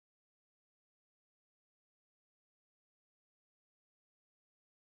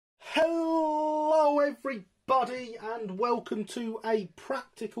Hello everybody and welcome to a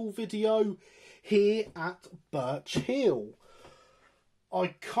practical video here at Birch Hill.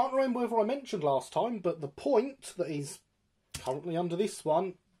 I can't remember whether I mentioned last time, but the point that is currently under this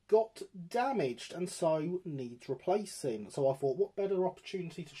one got damaged and so needs replacing. So I thought, what better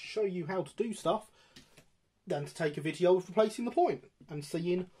opportunity to show you how to do stuff than to take a video of replacing the point and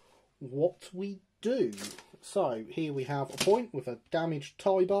seeing what we do. So here we have a point with a damaged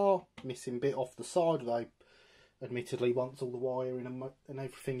tie bar, missing bit off the side, although admittedly once all the wiring and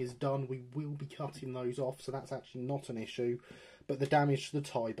everything is done we will be cutting those off, so that's actually not an issue, but the damage to the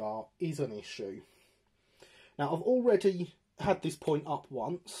tie bar is an issue. Now I've already had this point up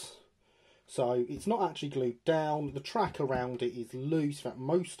once, so it's not actually glued down. The track around it is loose. In fact,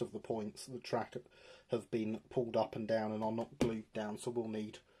 most of the points of the track have been pulled up and down and are not glued down, so we'll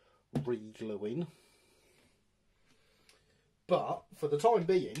need re-gluing. But for the time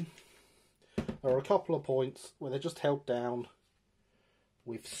being, there are a couple of points where they're just held down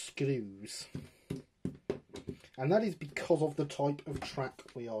with screws. And that is because of the type of track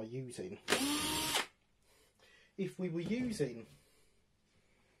we are using. If we were using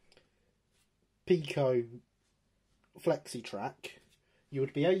Pico Flexi Track, you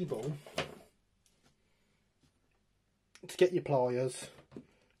would be able to get your pliers,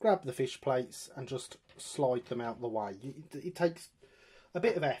 grab the fish plates and just slide them out the way. It takes a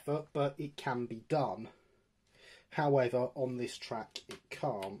bit of effort, but it can be done. However, on this track it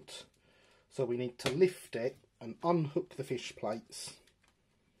can't. So we need to lift it and unhook the fish plates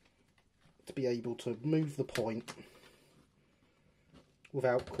to be able to move the point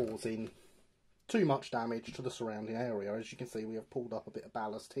without causing too much damage to the surrounding area. As you can see, we have pulled up a bit of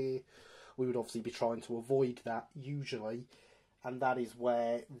ballast here. We would obviously be trying to avoid that usually, and that is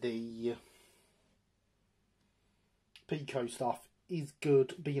where the Pico stuff is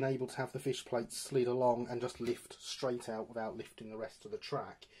good, being able to have the fish plates slid along and just lift straight out without lifting the rest of the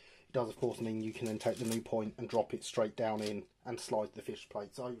track. It does of course mean you can then take the new point and drop it straight down in and slide the fish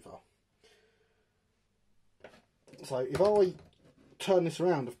plates over. So if I turn this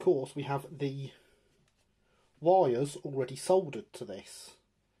around, of course we have the wires already soldered to this,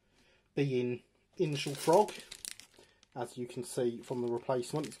 being initial frog. As you can see from the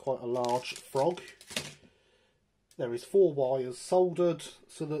replacement, it's quite a large frog. There is 4 wires soldered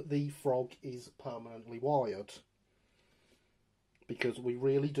so that the frog is permanently wired, because we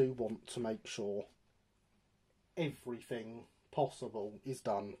really do want to make sure everything possible is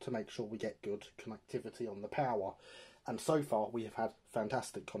done to make sure we get good connectivity on the power. And so far we have had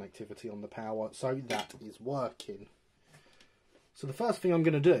fantastic connectivity on the power, so that is working. So the first thing I'm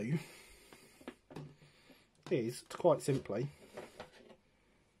going to do is to quite simply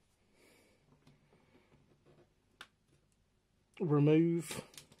remove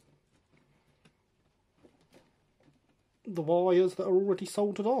the wires that are already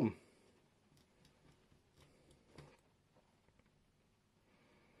soldered on.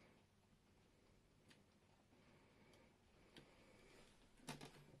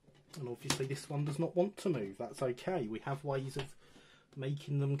 And obviously this one does not want to move. That's okay, we have ways of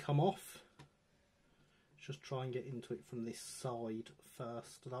making them come off. Just try and get into it from this side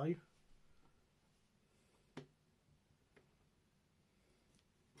first though.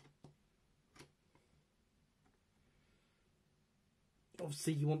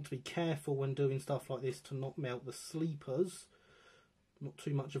 Obviously you want to be careful when doing stuff like this to not melt the sleepers. Not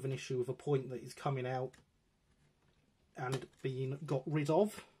too much of an issue with a point that is coming out and being got rid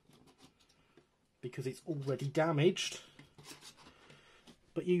of, because it's already damaged.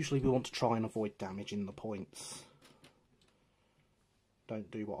 But usually we want to try and avoid damaging the points.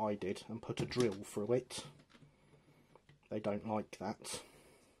 Don't do what I did and put a drill through it. They don't like that.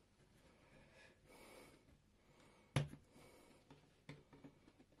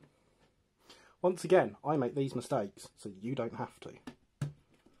 Once again, I make these mistakes, so you don't have to.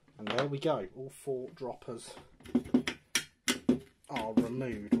 And there we go, all 4 droppers are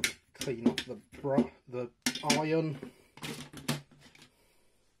removed. We'll clean up the iron.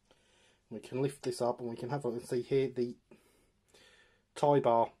 We can lift this up and we can have a look and see here the tie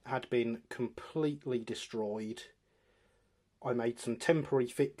bar had been completely destroyed. I made some temporary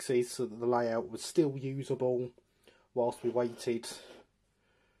fixes so that the layout was still usable whilst we waited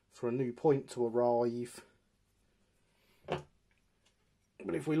for a new point to arrive.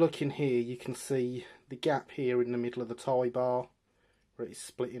 But if we look in here, you can see the gap here in the middle of the tie bar where it is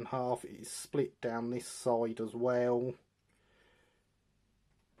split in half. It is split down this side as well,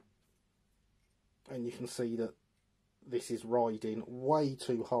 and you can see that this is riding way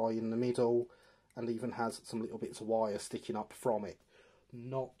too high in the middle and even has some little bits of wire sticking up from it.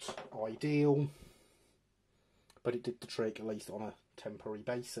 Not ideal, but it did the trick, at least on a temporary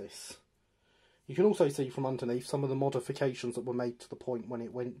basis. You can also see from underneath some of the modifications that were made to the point when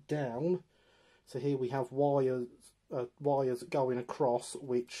it went down. So here we have wires going across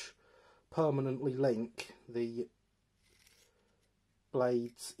which permanently link the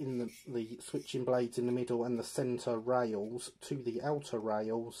blades in the switching blades in the middle and the centre rails to the outer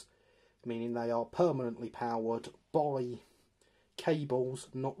rails, meaning they are permanently powered by cables,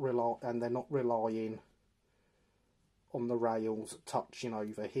 and they're not relying on the rails touching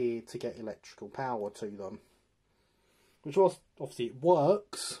over here to get electrical power to them. Which was, obviously it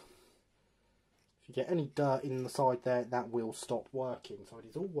works. If you get any dirt in the side there, that will stop working. So it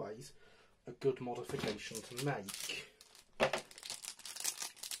is always a good modification to make.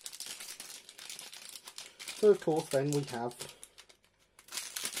 So of course then we have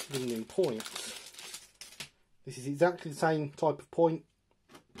the new point. This is exactly the same type of point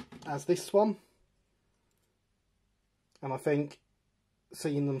as this one. And I think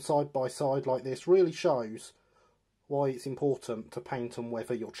seeing them side by side like this really shows why it's important to paint and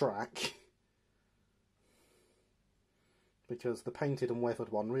weather your track. Because the painted and weathered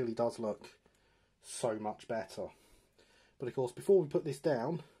one really does look so much better. But of course, before we put this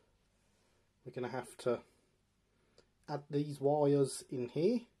down, we're going to have to add these wires in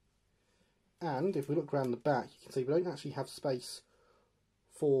here. And if we look around the back, you can see we don't actually have space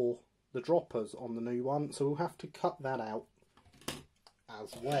for the droppers on the new one, so we'll have to cut that out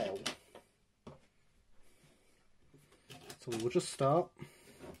as well. So we'll just start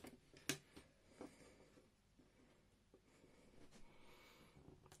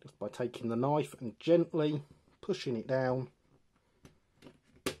just by taking the knife and gently pushing it down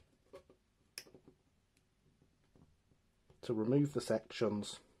to remove the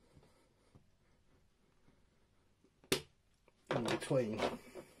sections in between.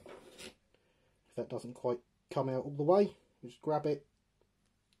 If that doesn't quite come out all the way, you just grab it,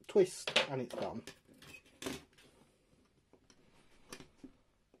 twist, and it's done.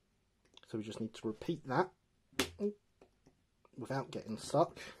 So we just need to repeat that without getting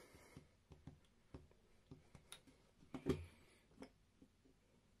stuck.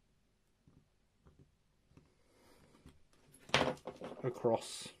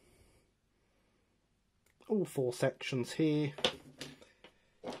 Across all 4 sections here,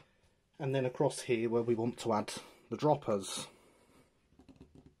 and then across here where we want to add the droppers.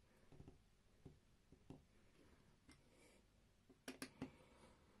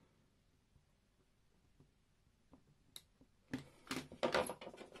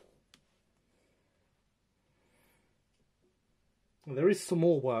 And there is some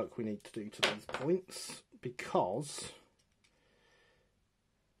more work we need to do to these points, because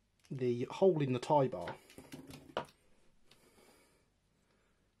the hole in the tie bar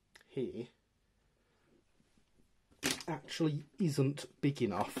here actually isn't big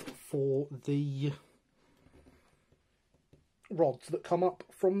enough for the rods that come up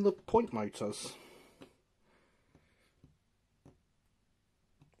from the point motors.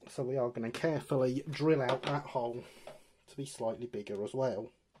 So we are going to carefully drill out that hole to be slightly bigger as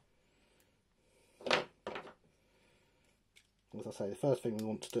well. As I say, the first thing we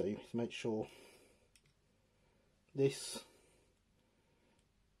want to do is make sure this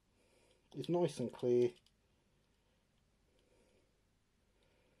is nice and clear,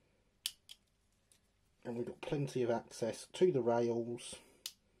 and we've got plenty of access to the rails,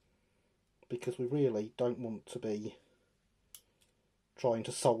 because we really don't want to be trying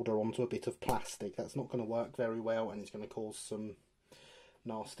to solder onto a bit of plastic. That's not going to work very well, and it's going to cause some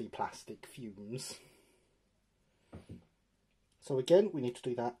nasty plastic fumes. So again, we need to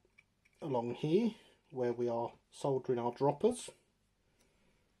do that along here where we are soldering our droppers.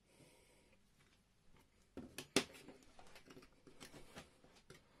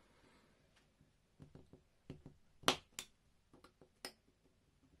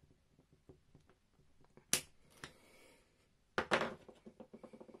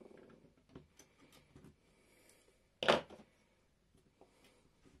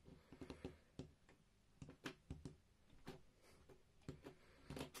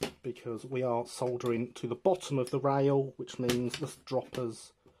 Because we are soldering to the bottom of the rail, which means the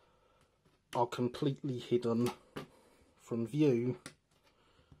droppers are completely hidden from view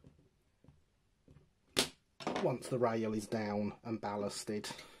once the rail is down and ballasted.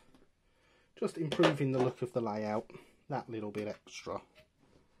 Just improving the look of the layout that little bit extra.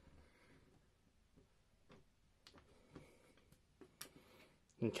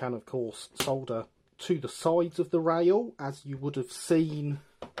 You can of course solder to the sides of the rail, as you would have seen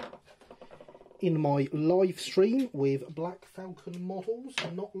in my live stream with Black Falcon models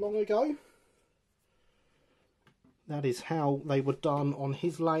not long ago. That is how they were done on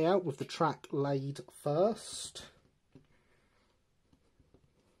his layout, with the track laid first.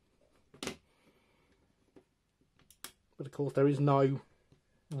 But of course there is no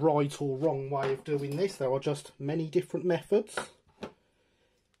right or wrong way of doing this. There are just many different methods.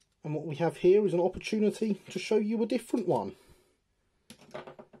 And what we have here is an opportunity to show you a different one.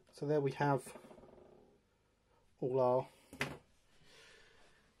 So there we have all our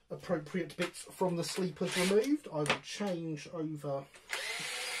appropriate bits from the sleepers removed. I will change over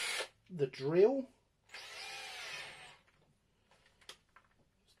the drill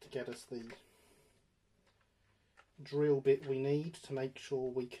just to get us the drill bit we need to make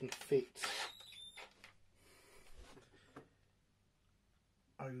sure we can fit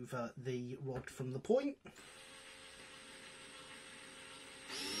over the rod from the point.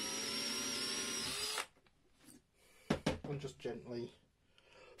 And just gently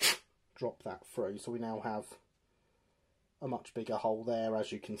drop that through, so we now have a much bigger hole there,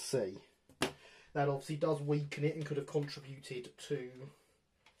 as you can see. That obviously does weaken it and could have contributed to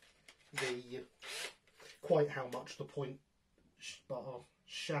the quite how much the point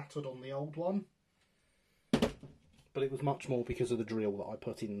shattered on the old one, but it was much more because of the drill that I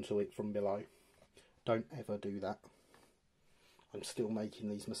put into it from below. Don't ever do that. I'm still making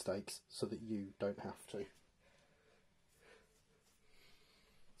these mistakes so that you don't have to.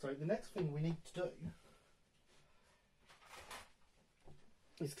 So the next thing we need to do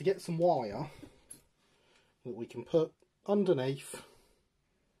is to get some wire that we can put underneath,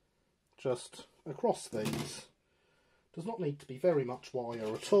 just across these. Does not need to be very much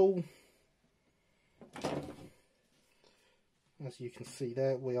wire at all. As you can see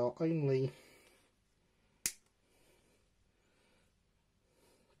there, we are only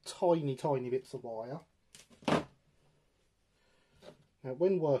tiny bits of wire. Now,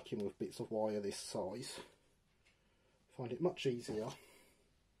 when working with bits of wire this size, I find it much easier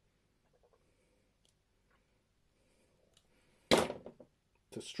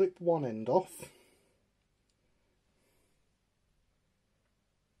to strip one end off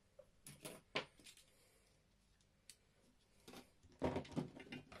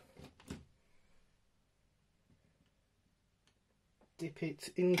dip it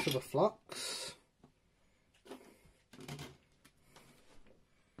into the flux,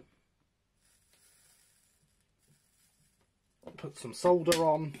 put some solder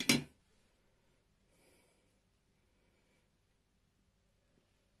on,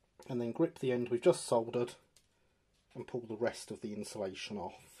 and then grip the end we've just soldered and pull the rest of the insulation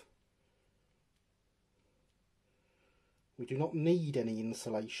off. We do not need any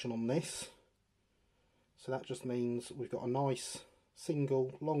insulation on this, so that just means we've got a nice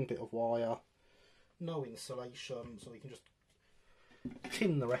single long bit of wire, no insulation, so we can just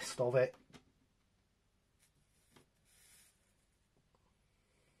tin the rest of it.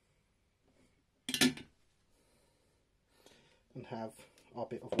 And have our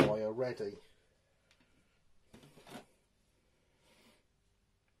bit of wire ready.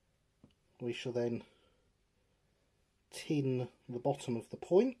 We shall then tin the bottom of the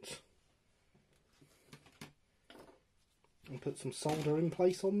point and put some solder in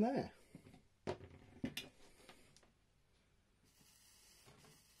place on there.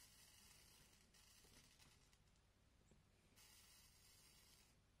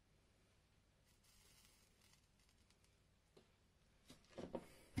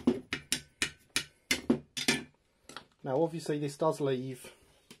 Now obviously this does leave,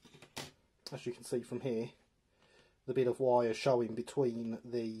 as you can see from here, the bit of wire showing between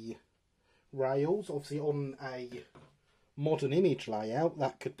the rails. Obviously on a modern image layout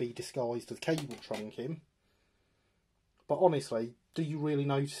that could be disguised as cable trunking, but honestly, do you really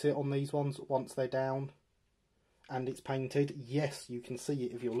notice it on these ones once they're down and it's painted? Yes, you can see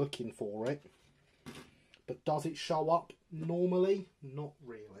it if you're looking for it, but does it show up normally? Not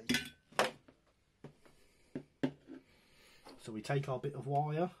really. So we take our bit of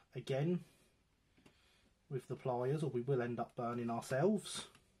wire again with the pliers, or we will end up burning ourselves.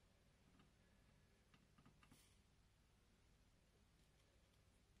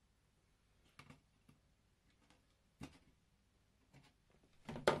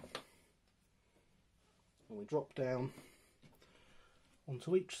 And we drop down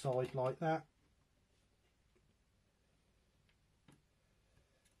onto each side like that.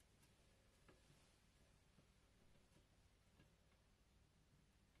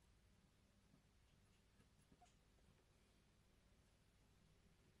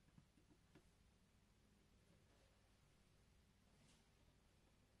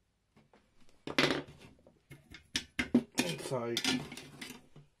 So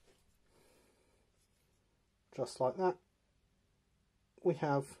just like that, we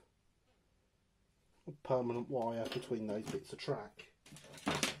have a permanent wire between those bits of track.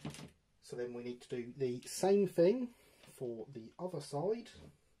 So then we need to do the same thing for the other side.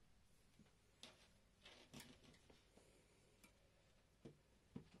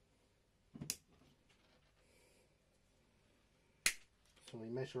 So we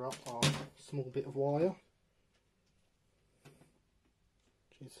measure up our small bit of wire,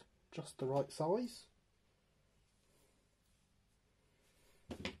 which is just the right size.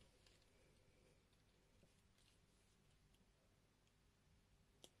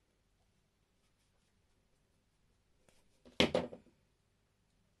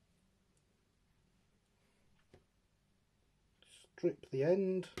 Strip the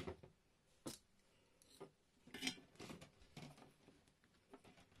end.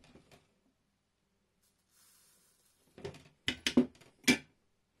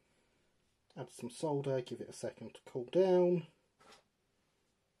 Add some solder, give it a second to cool down.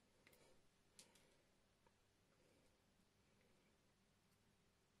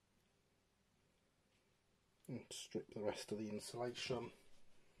 And strip the rest of the insulation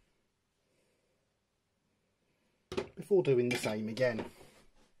before doing the same again.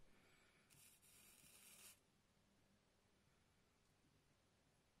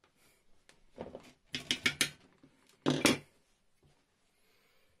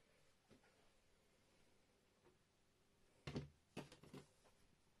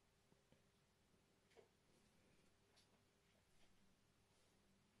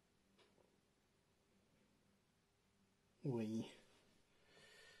 We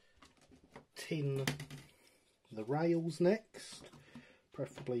tin the rails next,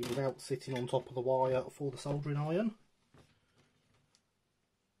 preferably without sitting on top of the wire for the soldering iron.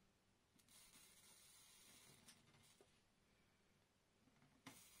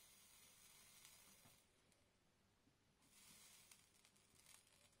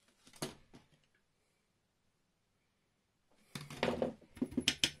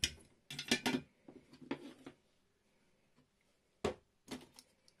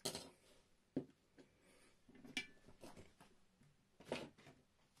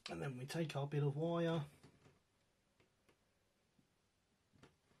 And then we take our bit of wire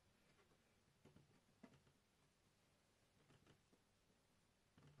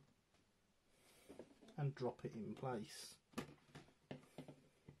and drop it in place.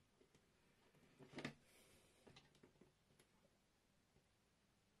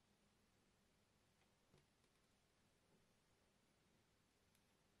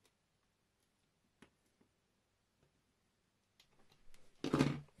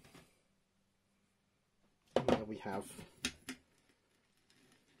 There we have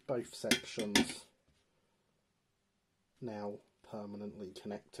both sections now permanently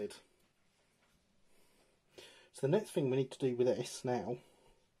connected. So the next thing we need to do with this now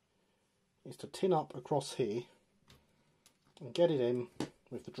is to tin up across here and get it in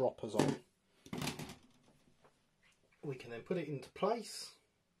with the droppers on. We can then put it into place,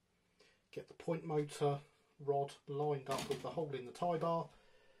 get the point motor rod lined up with the hole in the tie bar,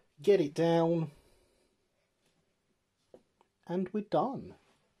 get it down, and we're done.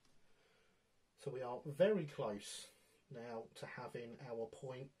 So we are very close now to having our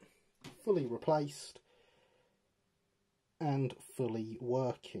point fully replaced and fully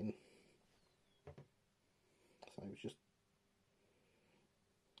working. So just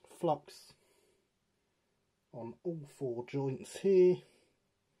flux on all four joints here.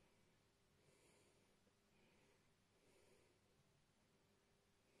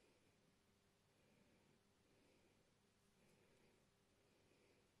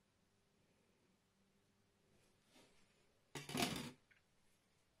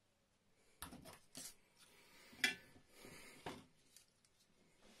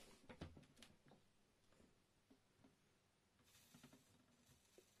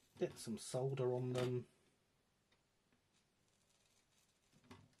 Get some solder on them.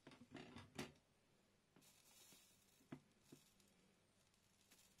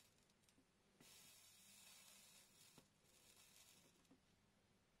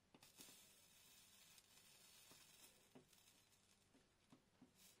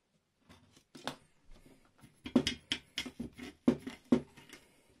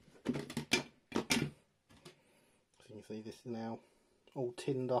 So you can see this is now all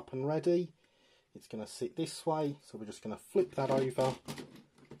tinned up and ready. It's going to sit this way, so we're just going to flip that over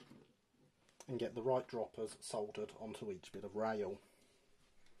and get the right droppers soldered onto each bit of rail.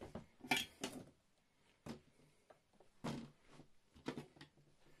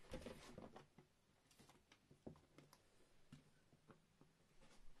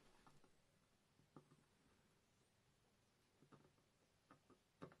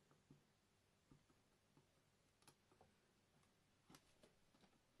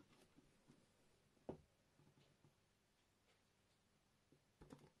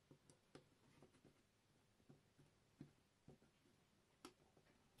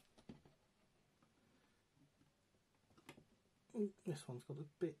 This one's got a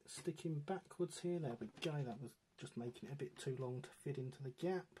bit sticking backwards here. There we go. That was just making it a bit too long to fit into the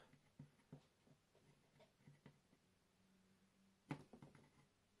gap.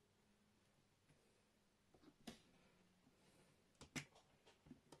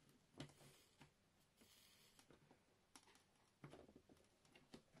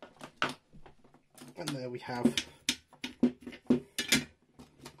 And there we have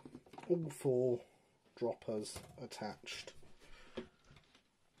all 4 droppers attached.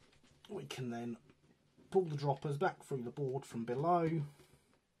 We can then pull the droppers back through the board from below.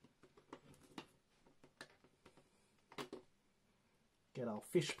 Get our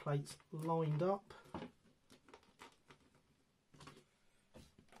fish plates lined up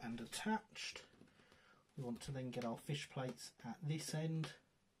and attached. We want to then get our fish plates at this end.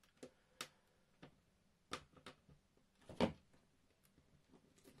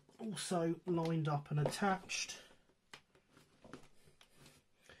 Also lined up and attached.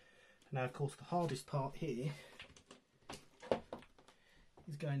 Now of course the hardest part here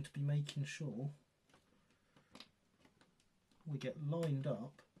is going to be making sure we get lined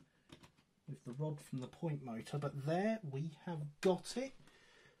up with the rod from the point motor, but there we have got it.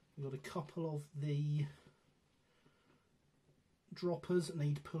 We've got a couple of the droppers that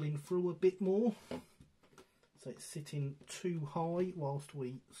need pulling through a bit more. So it's sitting too high whilst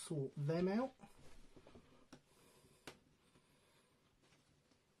we sort them out.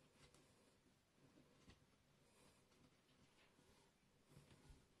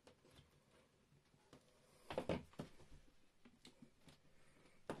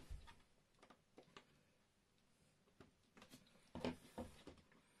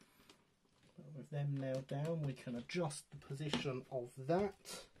 With them nailed down, we can adjust the position of that.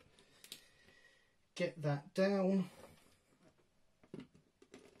 Get that down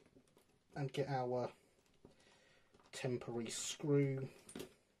and get our temporary screw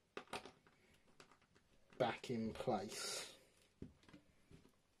back in place.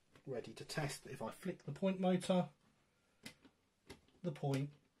 Ready to test. If I flick the point motor, the point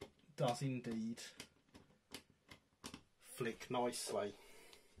does indeed flick nicely.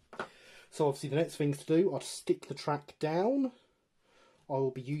 So obviously the next thing to do, I'll stick the track down. I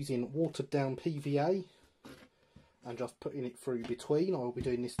will be using watered down PVA and just putting it through between. I will be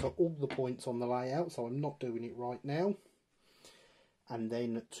doing this to all the points on the layout, so I'm not doing it right now. And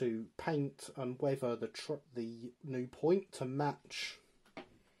then to paint and weather the new point to match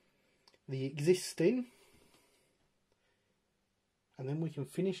the existing. And then we can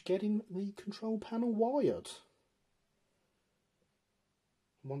finish getting the control panel wired.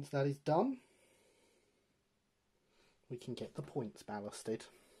 Once that is done, we can get the points ballasted.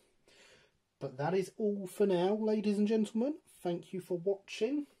 But that is all for now, ladies and gentlemen. Thank you for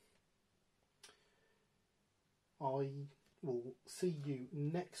watching. I will see you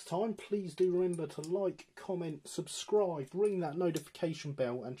next time. Please do remember to like, comment, subscribe, ring that notification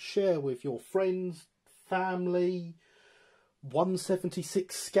bell and share with your friends, family,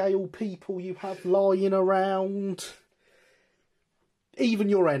 1/76 scale people you have lying around. Even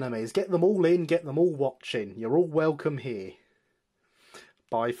your enemies. Get them all in, get them all watching. You're all welcome here.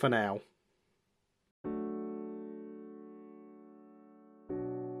 Bye for now.